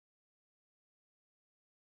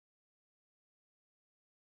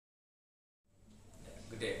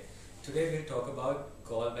Today we'll talk about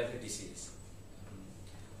gallbladder disease.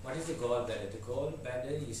 What is the gallbladder? The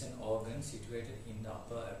gallbladder is an organ situated in the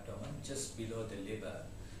upper abdomen just below the liver,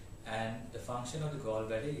 and the function of the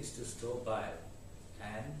gallbladder is to store bile,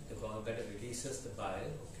 and the gallbladder releases the bile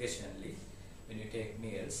occasionally when you take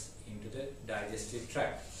meals into the digestive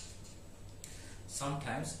tract.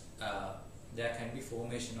 Sometimes there can be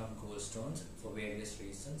formation of gallstones for various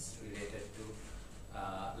reasons related to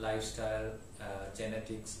lifestyle,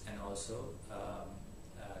 genetics, and also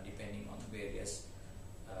depending on various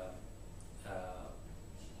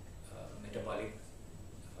metabolic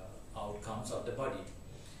outcomes of the body.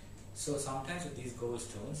 So sometimes these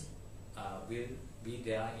gallstones will be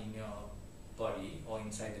there in your body or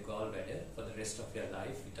inside the gallbladder for the rest of your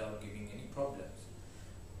life without giving any problems.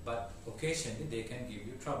 But occasionally they can give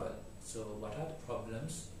you trouble. So what are the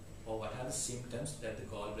problems or what are the symptoms that the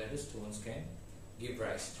gallbladder stones can give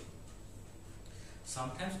rise to?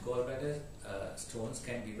 Sometimes gallbladder stones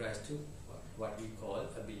can give rise to what we call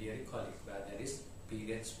a biliary colic, where there is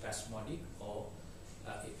period spasmodic or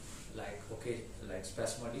like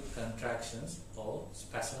spasmodic contractions or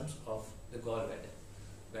spasms of the gallbladder,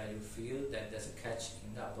 where you feel that there's a catch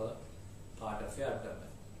in the upper part of your abdomen.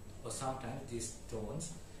 Or sometimes these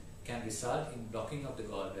stones can result in blocking of the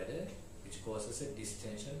gallbladder, which causes a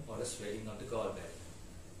distension or a swelling of the gallbladder.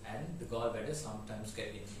 And the gallbladder sometimes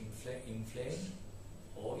get inflamed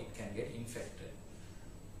or it can get infected.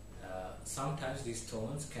 Sometimes these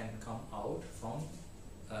stones can come out from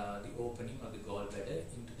the opening of the gallbladder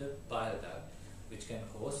into the bile duct, which can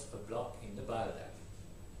cause a block in the bile duct.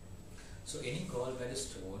 So any gallbladder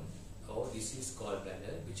stone or diseased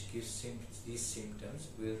gallbladder which gives these symptoms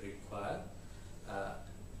will require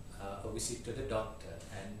a visit to the doctor.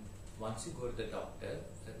 And once you go to the doctor,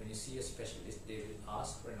 when you see a specialist, they will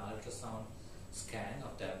ask for an ultrasound scan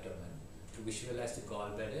of the abdomen to visualize the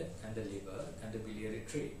gallbladder and the liver and the biliary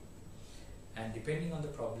tree. And depending on the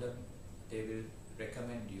problem, they will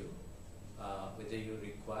recommend you whether you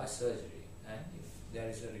require surgery. And if there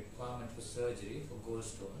is a requirement for surgery for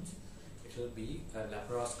gallstones, it will be a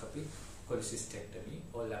laparoscopic cholecystectomy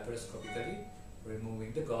or laparoscopically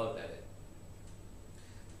removing the gallbladder.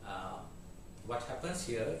 What happens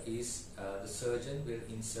here is the surgeon will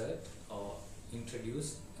insert or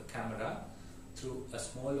introduce a camera through a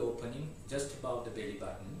small opening just above the belly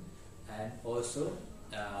button, and also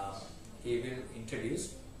he will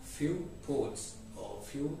introduce few ports or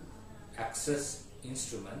few access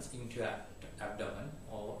instruments into your abdomen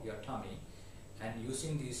or your tummy, and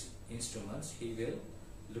using these instruments he will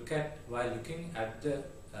while looking at the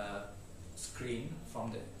screen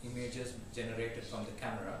from the images generated from the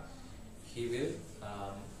camera, he will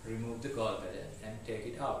remove the gallbladder and take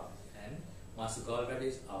it out. And once the gallbladder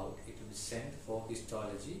is out, it will be sent for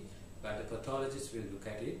histology, where the pathologist will look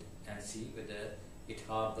at it and see whether it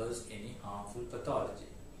harbors any harmful pathology.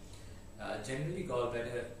 Generally,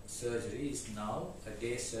 gallbladder surgery is now a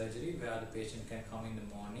day surgery where the patient can come in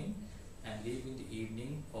the morning and leave in the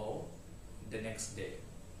evening or the next day.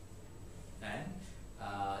 And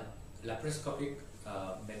laparoscopic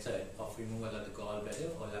method of removal of the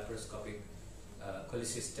gallbladder or laparoscopic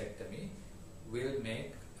cholecystectomy will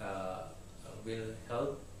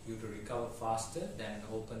help you to recover faster than an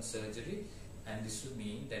open surgery, and this will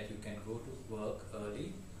mean that you can go to work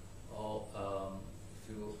early, or if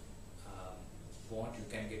you want, you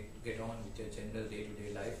can get on with your general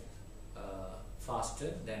day-to-day life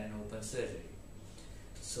faster than an open surgery.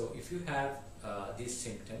 So if you have these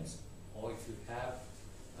symptoms, or if you have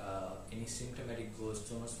any symptomatic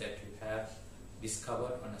gallstones that you have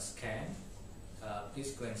discovered on a scan,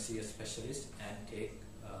 please go and see a specialist and take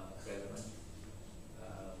relevant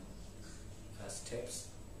steps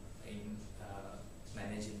in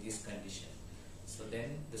managing this condition. So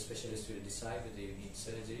then the specialist will decide whether you need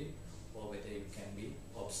surgery or whether you can be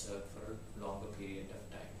observed for a longer period of time.